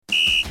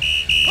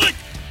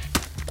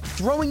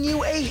throwing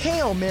you a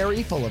Hail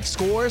Mary full of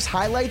scores,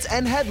 highlights,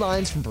 and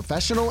headlines from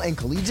professional and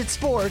collegiate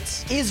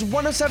sports, is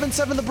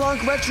 107.7 The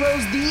Bronx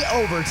Retro's The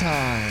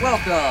Overtime.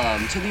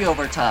 Welcome to The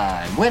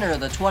Overtime, winner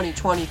of the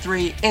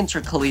 2023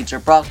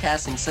 Intercollegiate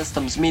Broadcasting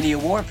Systems Media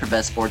Award for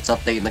Best Sports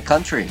Update in the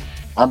country.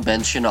 I'm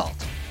Ben Chenault.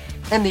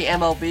 In the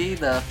MLB,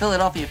 the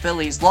Philadelphia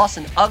Phillies lost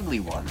an ugly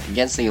one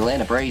against the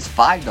Atlanta Braves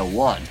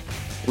 5-1.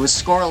 It was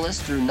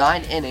scoreless through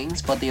 9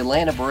 innings, but the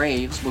Atlanta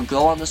Braves would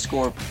go on to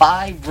score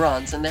 5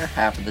 runs in their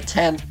half of the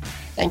 10th,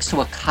 thanks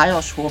to a Kyle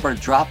Schwarber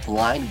dropped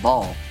line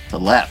ball to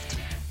left.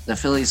 The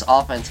Phillies'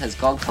 offense has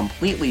gone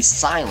completely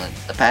silent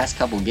the past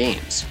couple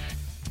games.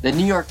 The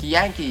New York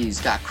Yankees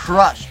got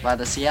crushed by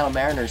the Seattle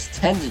Mariners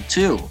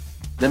 10-2.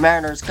 The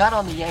Mariners got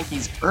on the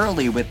Yankees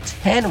early with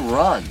 10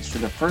 runs for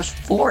the first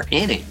 4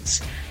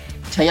 innings.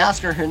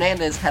 Teoscar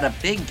Hernandez had a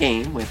big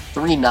game with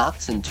 3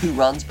 knocks and 2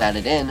 runs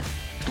batted in,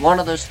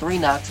 one of those 3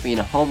 knocks being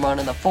a home run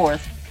in the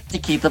 4th to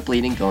keep the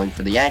bleeding going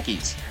for the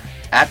Yankees.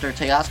 After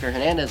Teoscar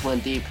Hernandez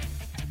went deep,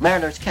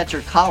 Mariners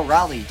catcher Kyle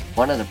Raleigh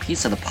wanted a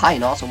piece of the pie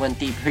and also went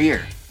deep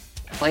here.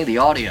 Play the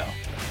audio.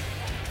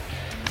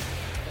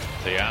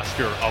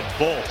 Teoscar a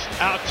bolt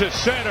out to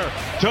center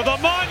to the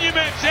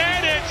monuments,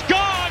 and it's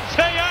gone!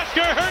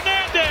 Teoscar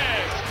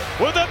Hernandez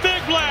with a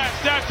big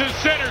blast out to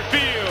center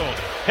field.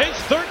 His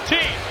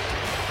 13th.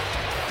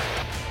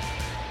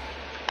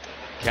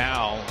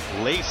 Cal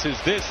laces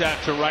this out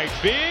to right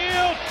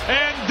field,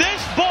 and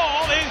this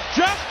ball is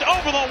just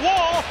over the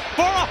wall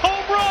for a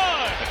home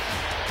run.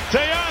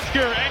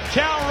 Teoscar and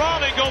Cal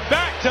Raleigh go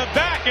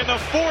back-to-back in the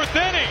 4th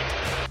inning.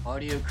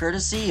 Audio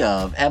courtesy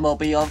of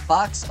MLB on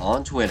Fox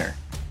on Twitter.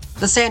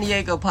 The San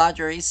Diego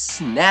Padres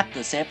snapped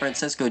the San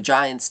Francisco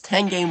Giants'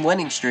 10-game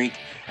winning streak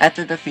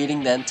after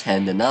defeating them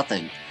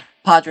 10-0.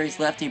 Padres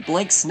lefty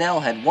Blake Snell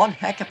had one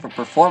heck of a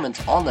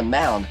performance on the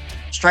mound,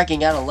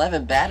 striking out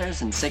 11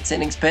 batters in 6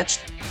 innings pitched,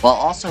 while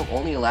also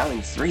only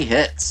allowing 3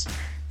 hits.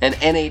 In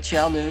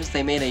NHL news,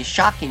 they made a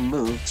shocking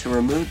move to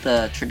remove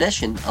the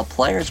tradition of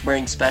players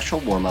wearing special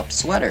warm-up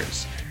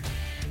sweaters.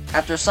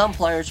 After some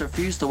players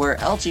refused to wear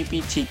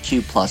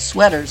LGBTQ+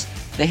 sweaters,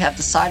 they have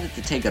decided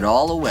to take it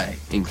all away,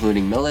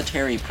 including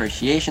military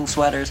appreciation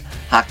sweaters,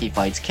 Hockey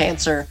Fights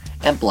Cancer,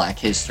 and Black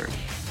History.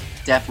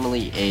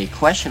 Definitely a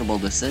questionable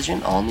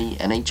decision on the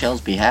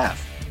NHL's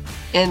behalf.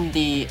 In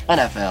the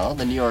NFL,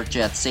 the New York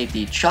Jets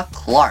safety Chuck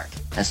Clark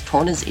has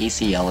torn his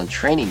ACL in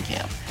training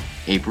camp,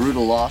 a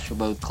brutal loss for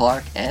both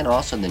Clark and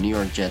also the New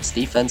York Jets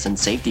defense and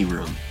safety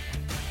room.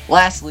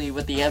 Lastly,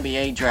 with the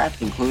NBA draft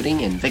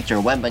concluding and Victor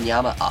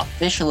Wembanyama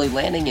officially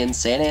landing in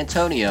San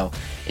Antonio,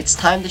 it's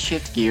time to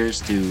shift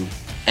gears to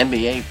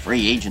NBA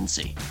free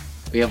agency.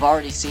 We have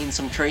already seen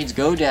some trades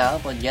go down,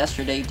 but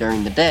yesterday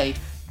during the day,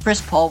 Chris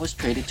Paul was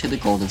traded to the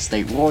Golden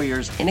State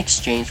Warriors in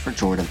exchange for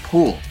Jordan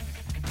Poole.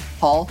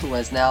 Paul, who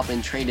has now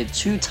been traded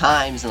 2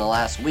 times in the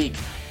last week,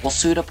 will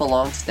suit up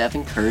along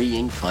Stephen Curry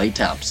and Klay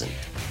Thompson.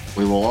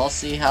 We will all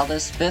see how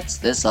this fits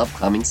this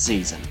upcoming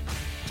season.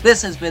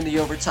 This has been The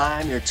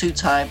Overtime, your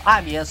 2-time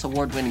IBS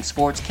award-winning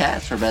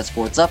sportscast for Best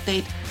Sports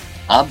Update.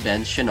 I'm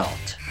Ben Chenault.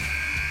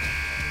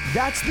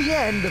 That's the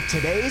end of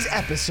today's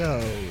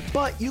episode.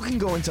 But you can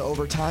go into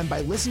Overtime by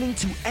listening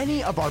to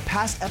any of our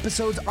past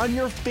episodes on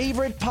your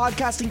favorite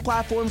podcasting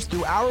platforms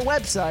through our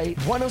website,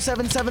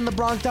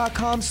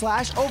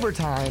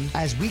 1077thebronx.com/overtime,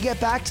 as we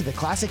get back to the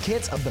classic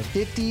hits of the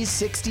 50s,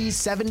 60s,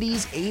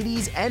 70s,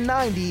 80s, and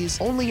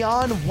 90s, only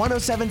on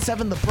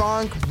 1077 The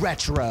Bronx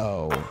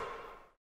Retro.